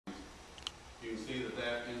see that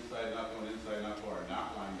that inside knuckle and inside knuckle are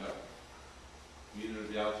not lined up. Neither is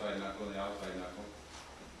the outside knuckle and the outside knuckle.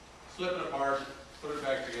 Slip it apart, put it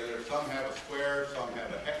back together. Some have a square, some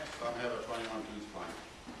have a hex, some have a 21-2 spline.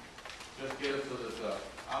 Just get it so that the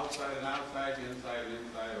outside and outside, the inside and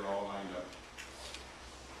inside are all lined up.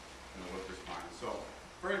 And work this fine. So,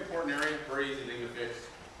 very important area, very easy thing to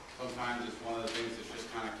fix. Sometimes it's one of the things that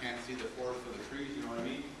just kind of can't see the forest for the trees, you know what I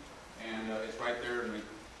mean? And it's right there, and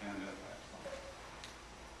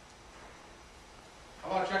how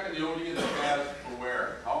about checking the OD that it has for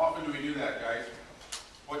wear? How often do we do that, guys?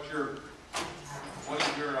 What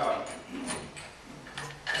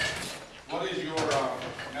is your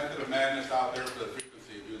method of madness out there for the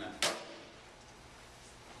frequency of doing that?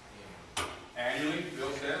 Annually,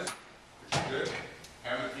 Bill says, which is good.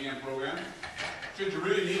 Having a PM program. Should you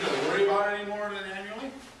really need to worry about it any more than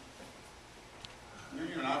annually?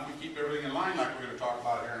 Maybe not if we keep everything in line like we're going to talk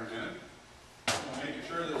about here in a minute. Making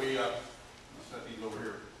sure that we, let's set these over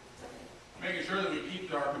here. Making sure that we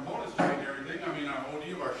keep our components tight and everything. I mean, our OD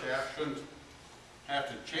of our shaft shouldn't have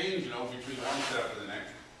to change, you know, between one step and the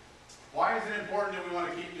next. Why is it important that we want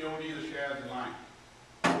to keep the OD of the shafts in line?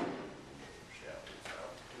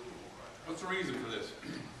 What's the reason for this?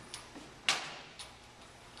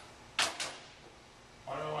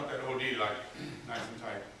 Why do I want that OD like nice and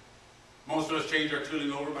tight? Most of us change our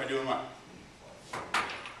tooling over by doing what?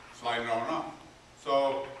 Sliding it on and off.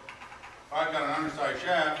 So, if I've got an undersized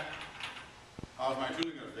shaft, how's my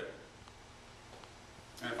tooling going to fit?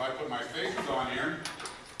 And if I put my spacers on here,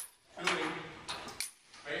 tooling,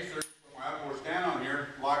 spacers, put my outboard stand on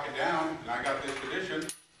here, lock it down, and I got this condition,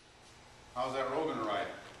 how's that roll going to ride?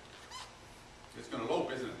 It's going to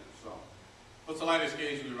lope, isn't it? So, what's the lightest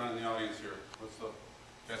gauge we run in the audience here? What's the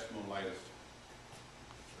decimal lightest?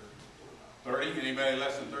 30? Anybody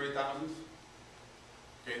less than 30 thousandths?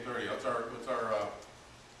 Okay, 30. What's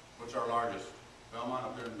our largest? Belmont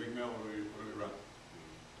up there in Big Mill, what do we run?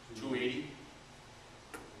 280?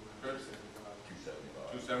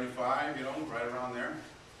 275, you know, right around there.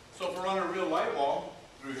 So if we're running a real light wall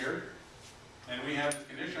through here, and we have this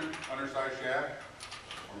condition, undersized shaft,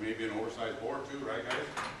 or maybe an oversized bore too, right guys?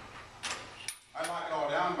 I lock it all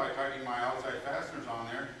down by tightening my outside fasteners on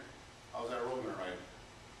there. How's that roll going to ride?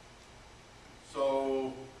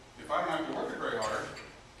 So if I don't have to work it very hard,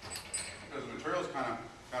 because the material's kind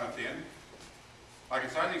of thin, like a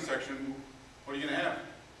sizing section, what are you going to have?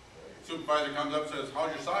 Supervisor comes up and says, how's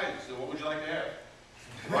your size? I said, what would you like to have?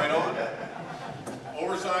 Right on.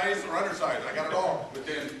 Oversized or undersized, I got it all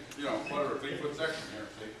within, you know, whatever, 3-foot section here,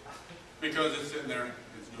 see? Because it's sitting there,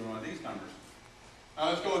 it's doing one of these numbers.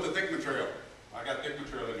 Now let's go with the thick material. I got thick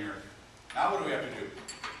material in here. Now what do we have to do?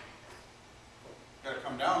 Got to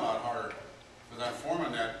come down a lot harder because I'm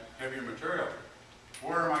forming that heavier material.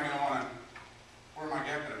 Where am I my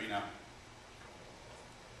gap going to be now?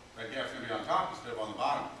 That gap's going to be on top instead of on the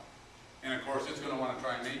bottom. And of course it's going to want to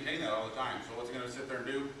try and maintain that all the time. So what's it going to sit there and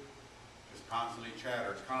do? Just constantly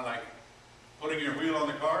chatter. It's kind of like putting your wheel on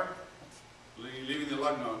the car, leaving the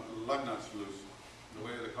lug nuts loose. The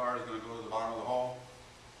way the car is going to go to the bottom of the hole,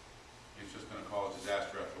 it's just going to cause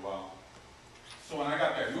disaster after a while. So when I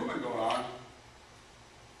got that movement going on,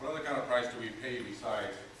 what other kind of price do we pay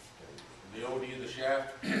besides the OD of the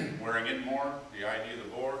shaft, wearing it more, the ID of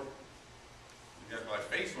the board? We got like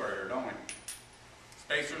face wear here, don't we?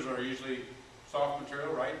 Spacers are usually soft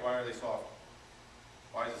material, right? Why are they soft?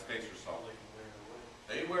 Why is the spacer soft?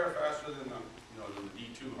 They wear faster than the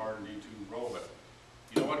D2 hardened D2 roll, but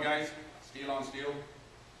you know what, guys? Steel on steel,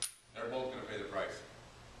 they're both going to pay the price.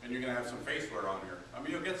 And you're going to have some face wear on here. I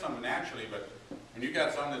mean, you'll get some naturally, but when you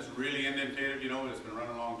got something that's really indentated, you know, that's been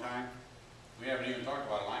running a long time, we haven't even talked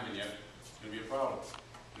about alignment yet, it's going to be a problem.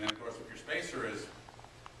 And then, of course, if your spacer is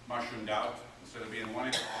mushroomed out, instead of being 1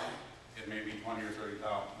 inch long, it may be 20 or 30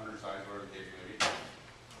 undersized, whatever the case may be.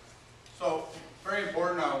 So, very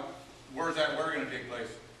important now, where's that wear going to take place?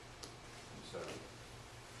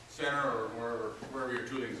 Center or wherever your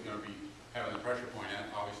tooling is going to be having the pressure point at,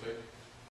 obviously.